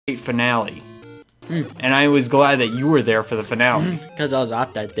finale. And I was glad that you were there for the finale. Because I was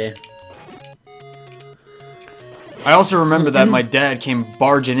off that day. I also remember that my dad came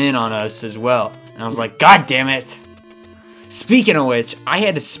barging in on us as well. And I was like, God damn it. Speaking of which, I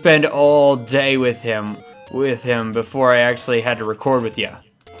had to spend all day with him before I actually had to record with you.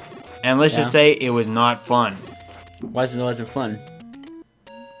 And let's just say it was not fun. Wasn't fun.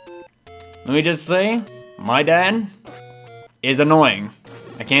 Let me just say, my dad is annoying.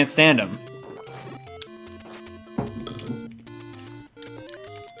 I can't stand him.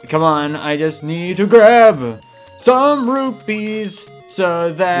 Come on, I just need to grab some rupees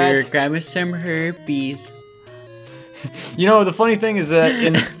so that... You're grabbing some herpes. You know, the funny thing is that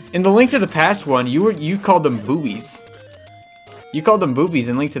in the Link to the Past one, you called them boobies. You called them boobies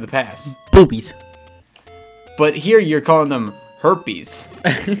in Link to the Past. Boobies. But here you're calling them herpes.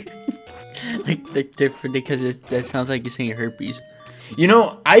 like different because that sounds like you're saying herpes. You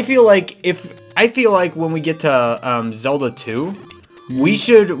know, I feel like when we get to Zelda 2, we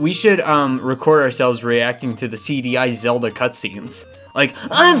should record ourselves reacting to the CDI Zelda cutscenes. Like,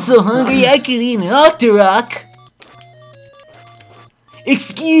 I'm so hungry I could eat an Octorok.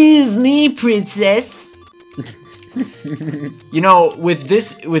 Excuse me, princess. You know, with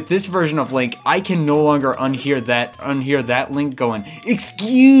this version of Link, I can no longer unhear that Link going,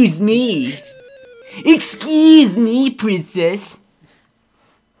 excuse me, princess.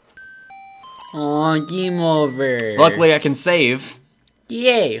 Aw, game over. Luckily, I can save.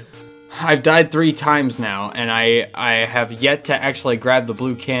 Yay. I've died 3 times now, and I have yet to actually grab the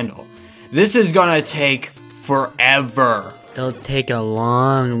blue candle. This is gonna take forever. It'll take a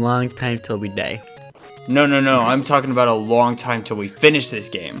long time till we die. No, I'm talking about a long time till we finish this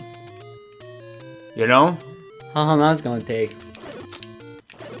game. You know? How long that's gonna take?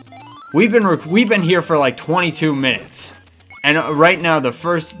 We've been here for like 22 minutes. And right now the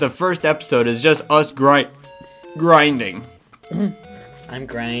first episode is just us grinding. I'm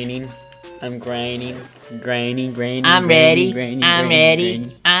grinding. I'm ready. I'm ready.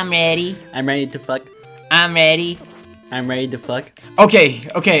 I'm ready to fuck. I'm ready. I'm ready to fuck. Okay,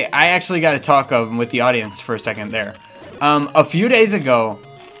 I actually got to talk with the audience for a second there. A few days ago,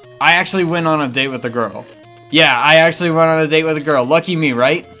 I actually went on a date with a girl. Yeah, I actually went on a date with a girl. Lucky me,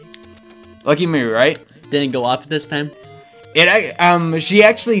 right? Lucky me, right? Didn't go off this time? She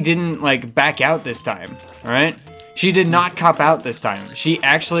actually didn't, like, back out this time, alright? She did not cop out this time. She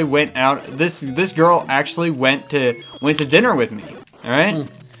actually went out, this girl actually went to dinner with me, alright?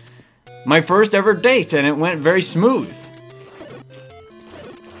 My first ever date, and it went very smooth.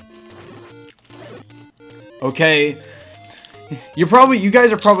 Okay, you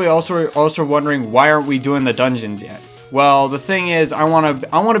guys are probably also wondering why aren't we doing the dungeons yet? Well, the thing is, I want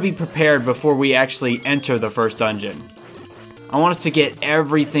to be prepared before we actually enter the first dungeon. I want us to get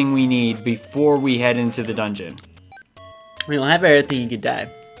everything we need before we head into the dungeon. We don't have everything, you could die.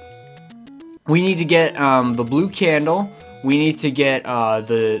 We need to get the blue candle. We need to get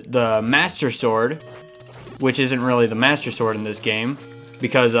the Master Sword, which isn't really the Master Sword in this game,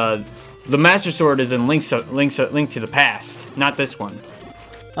 because the Master Sword is in Link to the Past, not this one.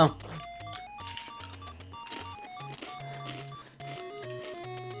 Oh.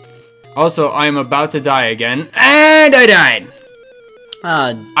 Also, I'm about to die again, and I died.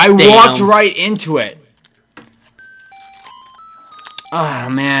 I damn. walked right into it. Ah,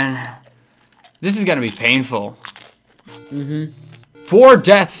 man. This is gonna be painful. 4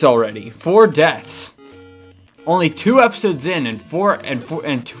 deaths already. 4 deaths. Only 2 episodes in, and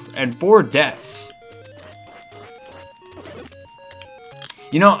 4 deaths.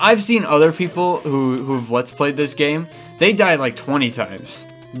 You know, I've seen other people who've Let's Played this game. They died like 20 times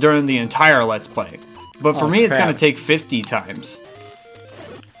during the entire Let's Play. But for me, it's gonna take 50 times.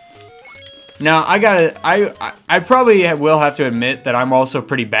 Now, I probably will have to admit that I'm also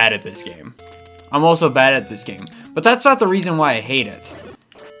pretty bad at this game. I'm also bad at this game. But that's not the reason why I hate it.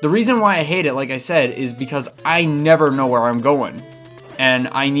 The reason why I hate it, like I said, is because I never know where I'm going. And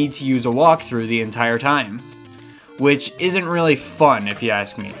I need to use a walkthrough the entire time. Which isn't really fun, if you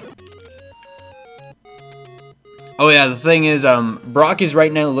ask me. Oh yeah, the thing is, Brock is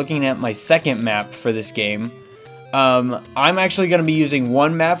right now looking at my second map for this game. I'm actually going to be using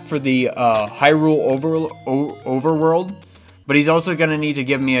one map for the Hyrule Overworld. But he's also going to need to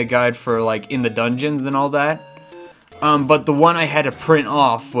give me a guide for, like, in the dungeons and all that. But the one I had to print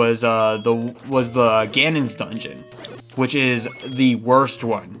off was the Ganon's dungeon, which is the worst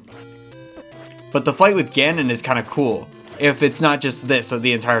one. But the fight with Ganon is kind of cool, if it's not just this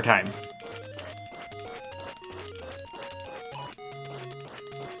the entire time.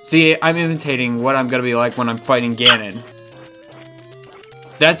 See, I'm imitating what I'm gonna be like when I'm fighting Ganon.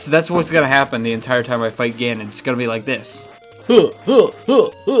 That's what's gonna happen the entire time I fight Ganon. It's gonna be like this. Poke.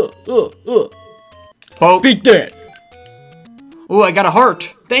 Beat that. Oh, I got a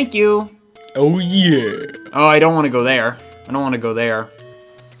heart. Thank you. Oh yeah. Oh, I don't want to go there. I don't want to go there.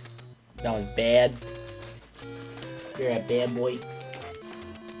 That was bad. You're a bad boy.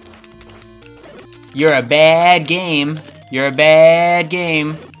 You're a bad game. You're a bad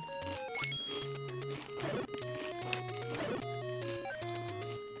game.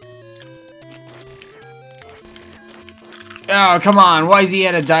 Oh, come on. Why is he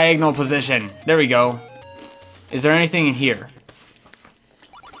at a diagonal position? There we go. Is there anything in here?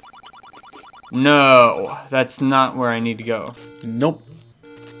 No. That's not where I need to go. Nope.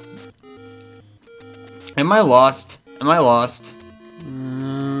 Am I lost? Am I lost?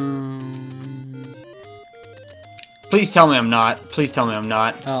 Please tell me I'm not. Please tell me I'm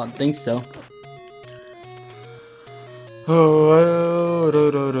not. I don't think so.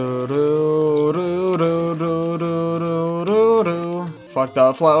 Fuck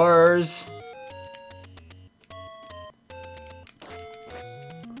the flowers.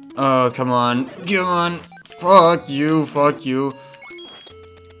 Oh, come on. Come on. Fuck you. Fuck you.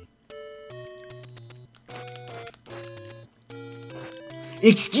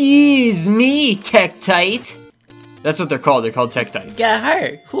 Excuse me, Tektite. That's what they're called. They're called Tektites. Got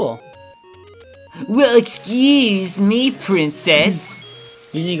hurt. Cool. Well, excuse me, princess.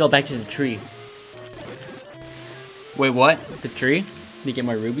 You need to go back to the tree. Wait, what? The tree? To get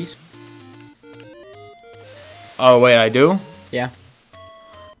more rubies? Oh, wait, I do? Yeah.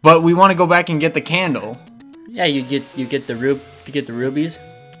 But we want to go back and get the candle. Yeah, you get the rubies,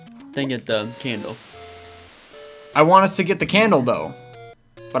 then get the candle. I want us to get the candle though.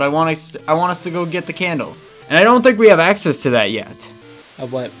 But I want us to go get the candle. And I don't think we have access to that yet.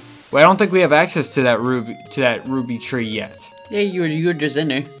 Of what? Well, I don't think we have access to that ruby tree yet. Yeah, you were just in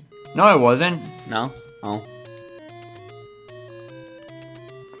there. No, I wasn't. No? Oh.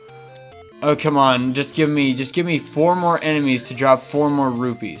 Oh, come on. Just give me 4 more enemies to drop 4 more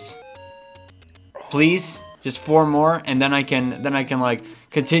rupees. Please? Just 4 more and then I can like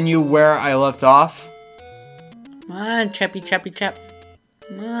continue where I left off. Come on, chappy chap.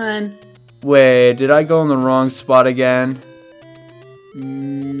 Come on. Wait, did I go in the wrong spot again?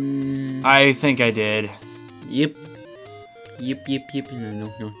 I think I did. Yep. Yep.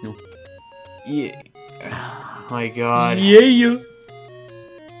 No. Yeah. Oh my god. Yeah.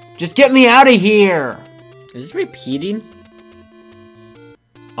 Just get me out of here! Is this repeating?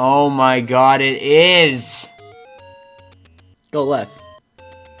 Oh my god, it is! Go left.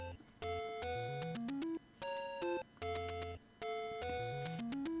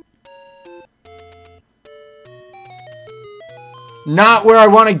 Not where I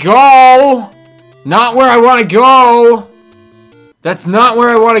want to go! Not where I want to go! That's not where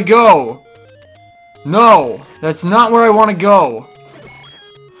I want to go! No, that's not where I want to go.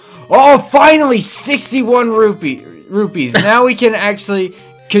 Oh, finally! 61 rupees. Now we can actually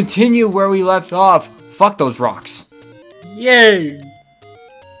continue where we left off. Fuck those rocks. Yay!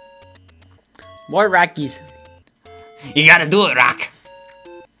 More Rockies. You gotta do it, Rock.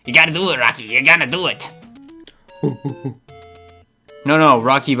 You gotta do it, Rocky. You gotta do it. No,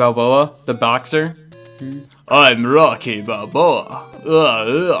 Rocky Balboa, the boxer. I'm Rocky Balboa.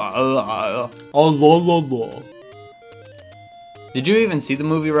 Oh, la. Did you even see the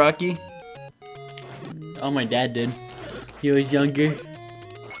movie Rocky? Oh, my dad did. He was younger.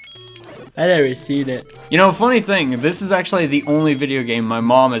 I never seen it. You know, funny thing, this is actually the only video game my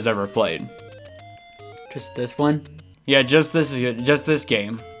mom has ever played. Just this one? Yeah, just this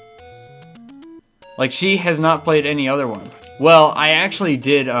game. Like, she has not played any other one. Well, I actually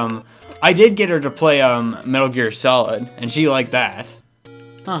did, I did get her to play, Metal Gear Solid, and she liked that.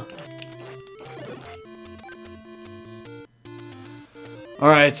 Huh.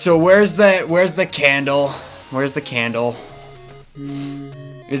 Alright, so where's the candle? Where's the candle?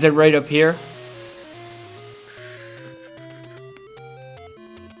 Is it right up here?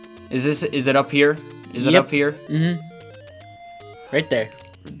 Is it up here? Is it Yep. up here? Right there.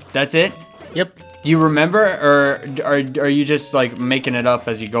 That's it? Yep. Do you remember, or are you just like making it up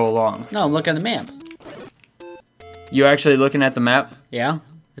as you go along? No, look on the map. You actually looking at the map? Yeah,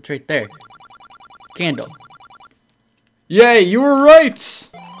 it's right there. Candle. Yay, you were right!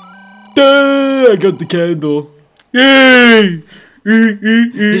 I got the candle. Yay!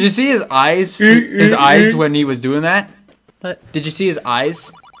 Did you see his eyes? His eyes when he was doing that? What? Did you see his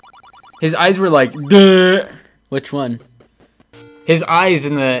eyes? His eyes were like, duh. Which one? His eyes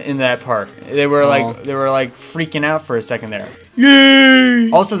in that part. They were like freaking out for a second there. Yay!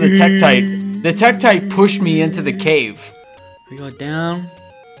 Also the Tektite pushed me into the cave. We go down.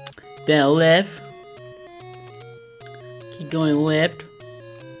 Then left. Keep going left.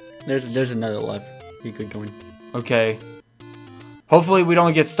 There's another left. You keep going. Okay. Hopefully we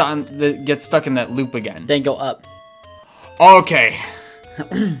don't get stuck in that loop again. Then go up. Okay.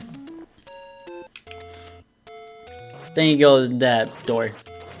 Then you go to that door.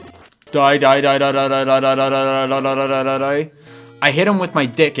 Die. I hit him with my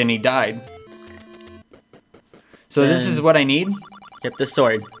dick and he died. So this is what I need? Yep, the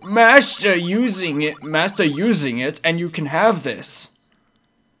sword. Master using it, and you can have this.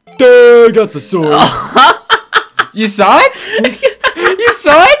 Duh, I got the sword. You saw it? You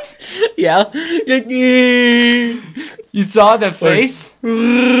saw it? Yeah. You saw the face? Like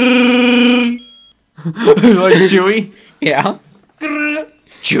Chewy? Yeah.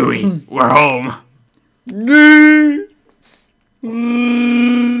 Chewie, we're home.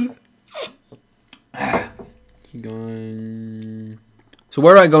 Keep going. So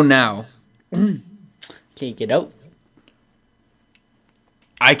where do I go now? Can you get out?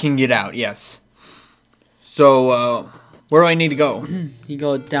 I can get out, yes. So, where do I need to go? You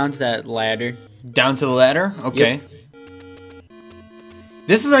go down to that ladder. Down to the ladder? Okay. Yep.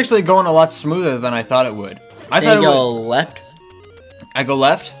 This is actually going a lot smoother than I thought it would. I Then thought it you go would. left. I go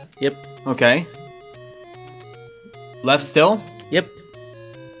left? Yep. Okay. Left still? Yep.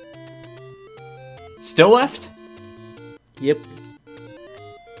 Still left? Yep.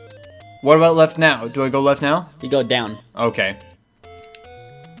 What about left now? Do I go left now? You go down. Okay.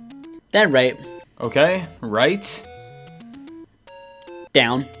 Then right. Okay. Right.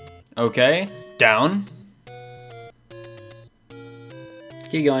 Down. Okay. Down.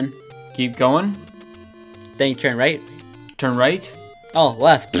 Keep going. Keep going. Then you turn right. Turn right. Oh,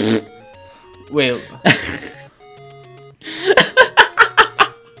 left. Wait.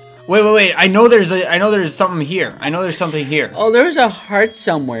 Wait. I know there's something here. I know there's something here. Oh, there's a heart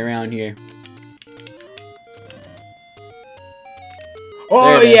somewhere around here. Oh,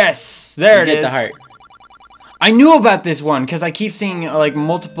 There it is. yes. There it Get is. the heart. I knew about this one because I keep seeing like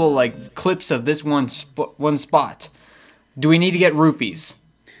multiple like clips of this one spot. Do we need to get rupees?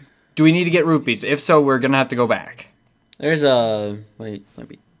 Do we need to get rupees? If so, we're gonna have to go back. There's a... Wait, let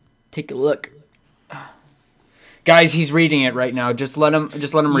me take a look. Guys, he's reading it right now. Just let him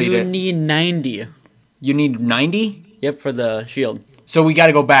read You it. need 90. You need 90? Yep, for the shield. So we got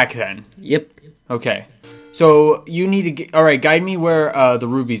to go back then. Yep. Okay. So you need to all right, guide me where the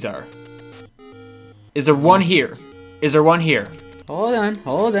rubies are. Is there one here? Is there one here? Hold on.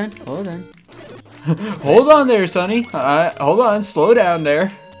 Hold on there, Sonny. Hold on. Slow down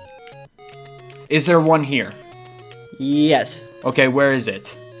there. Is there one here? Yes. Okay, where is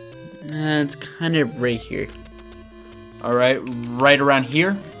it? It's kind of right here. All right, right around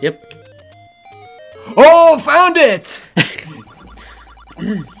here. Yep. Oh, found it!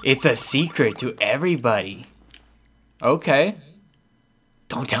 It's a secret to everybody. Okay.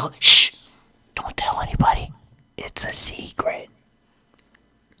 Don't tell. Shh. Don't tell anybody. It's a secret.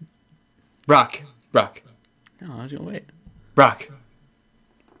 Brock. No, I was gonna wait. Brock.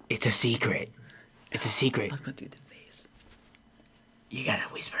 It's a secret. It's a secret. I was gonna do the face. You gotta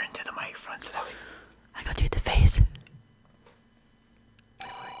whisper into the microphone so that we. I gotta do the face.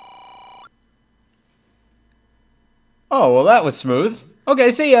 Oh, well, that was smooth.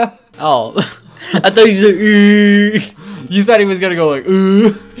 Okay, see ya. Oh, I thought you said. You thought he was gonna go like,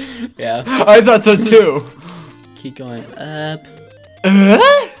 ooh. Yeah. I thought so too. Keep going up.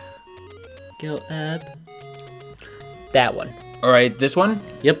 Go up. That one. All right, this one.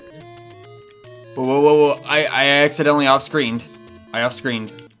 Yep. Whoa. I accidentally off-screened. I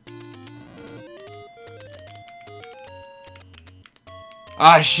off-screened.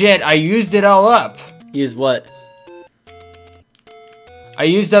 Ah, shit. I used it all up. Use what? I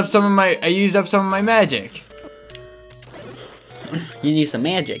used up some of my magic. You need some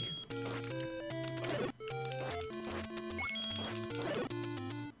magic.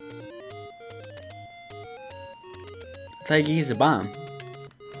 It's like you use a bomb.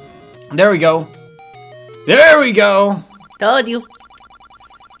 There we go. There we go. Told you.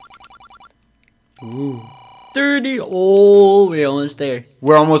 Ooh. 30. Oh, we're almost there.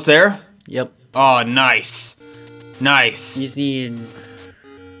 We're almost there. Yep. Oh, nice. Nice. You just need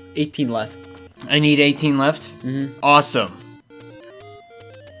 18 left. I need 18 left. Mm-hmm. Awesome.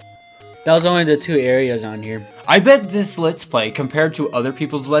 That was only the 2 areas on here. I bet this Let's Play, compared to other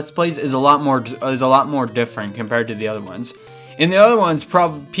people's Let's Plays, is a lot more different compared to the other ones. In the other ones,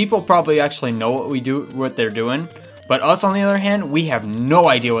 people probably actually know what they're doing, but us, on the other hand, we have no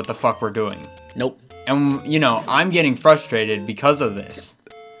idea what the fuck we're doing. Nope. And you know, I'm getting frustrated because of this.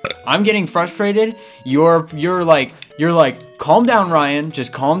 I'm getting frustrated. You're You're like, calm down, Ryan.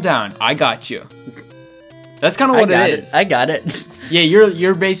 Just calm down. I got you. That's kind of what it is. I got it. Yeah,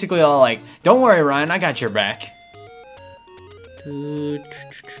 you're basically all like, don't worry, Ryan. I got your back.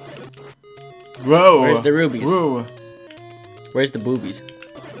 Whoa. Where's the rubies? Whoa. Where's the boobies?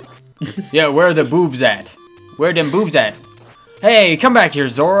 Yeah, where are the boobs at? Where them boobs at? Hey, come back here,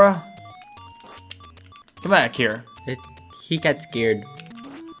 Zora. Come back here. He got scared.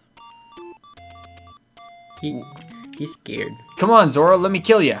 He's scared. Come on, Zora, let me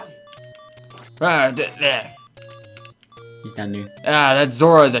kill you. There. He's down there. Ah, that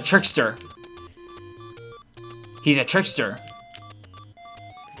Zora is a trickster. He's a trickster.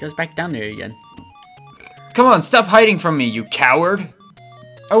 He goes back down there again. Come on, stop hiding from me, you coward.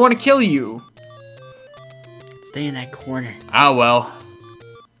 I want to kill you. Stay in that corner. Ah, well.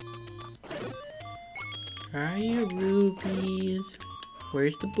 Where are your rubies?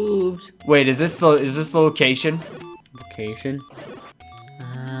 Where's the boobs? Wait, is this the location? Location.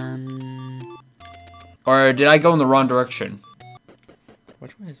 Or did I go in the wrong direction?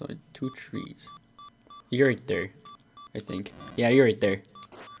 Which one has only 2 trees? You're right there, I think. Yeah, you're right there.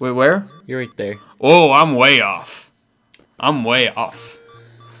 Wait, where? You're right there. Oh, I'm way off. I'm way off.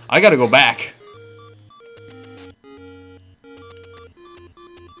 I gotta go back.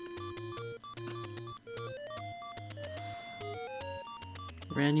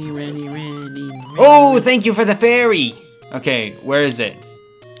 Rennie. Oh, thank you for the fairy. Okay, where is it?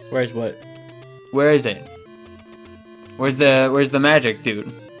 Where's what? Where is it? Where's the magic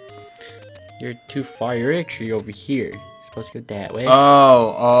dude? You're too far. You're actually over here. You're supposed to go that way.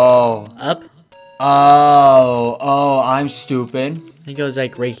 Oh. Up. Oh, I'm stupid. It goes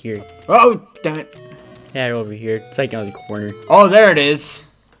like right here. Oh, damn it. Yeah, over here. It's like on the corner. Oh, there it is.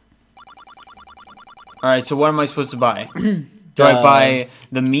 Alright, so what am I supposed to buy? Do I buy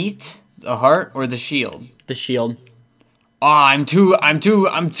the meat, the heart, or the shield? The shield. Oh, I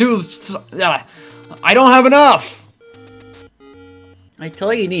don't have enough. I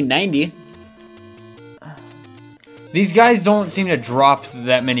told you need 90. These guys don't seem to drop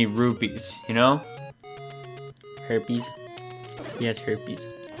that many rupees, you know? Herpes. Yes, herpes.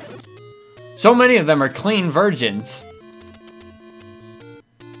 So many of them are clean virgins.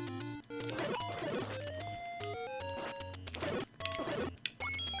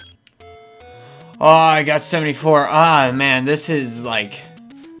 Oh, I got 74. Ah, man, this is like...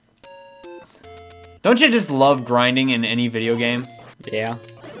 Don't you just love grinding in any video game? Yeah.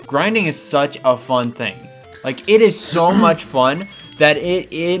 Grinding is such a fun thing. Like, it is so much fun that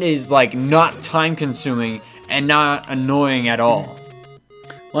it is, like, not time-consuming and not annoying at all.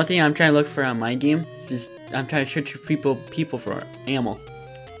 One thing I'm trying to look for on my game is just I'm trying to search people for ammo.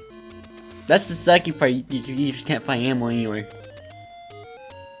 That's the sucky part. You just can't find ammo anywhere.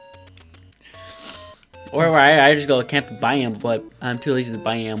 Or where I just go camp and buy ammo, but I'm too lazy to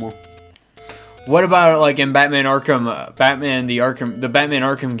buy ammo. What about like in Batman Arkham, the Batman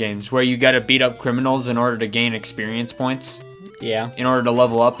Arkham games, where you gotta beat up criminals in order to gain experience points? Yeah. In order to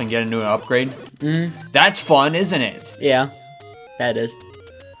level up and get a new upgrade? That's fun, isn't it? Yeah. That is.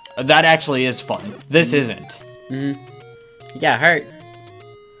 That actually is fun. This isn't. You got hurt.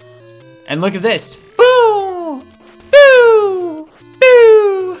 And look at this. Boo! Boo!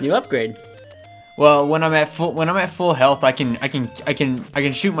 Boo! You upgrade. Well, when I'm at full health, I can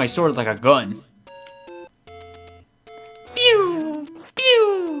shoot my sword like a gun. Pew!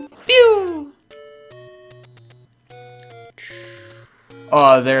 Pew! Pew!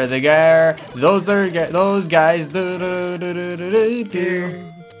 Oh, there they go. Those guys. Do do do do do do do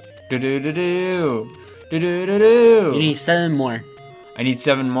do do do do do do do. You need 7 more. I need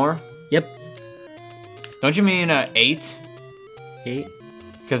 7 more. Yep. Don't you mean 8? 8.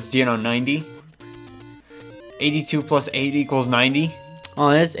 Because you know 90. 82 plus 8 equals 90.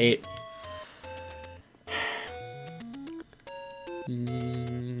 Oh, that's 8.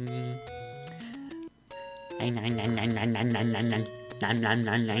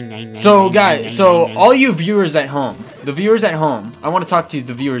 So guys, all you viewers at home, I want to talk to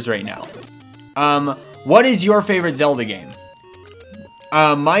the viewers right now. What is your favorite Zelda game?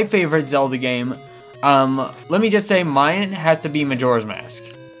 My favorite Zelda game, let me just say mine has to be Majora's Mask.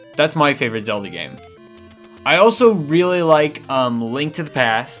 That's my favorite Zelda game. I also really like Link to the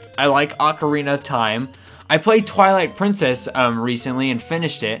Past. I like Ocarina of Time. I played Twilight Princess recently and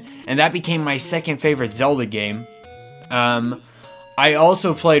finished it, and that became my second favorite Zelda game. I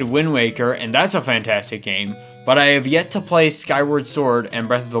also played Wind Waker, and that's a fantastic game, but I have yet to play Skyward Sword and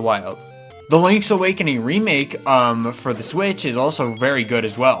Breath of the Wild. The Link's Awakening remake for the Switch is also very good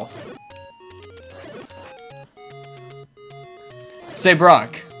as well. Say,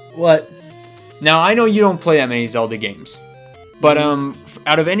 Brock. What? Now, I know you don't play that many Zelda games. But,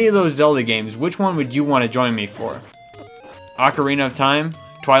 out of any of those Zelda games, which one would you want to join me for? Ocarina of Time?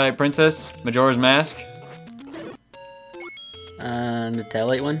 Twilight Princess? Majora's Mask? The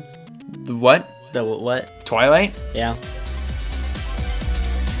Twilight one? The what? The what? Twilight? Yeah.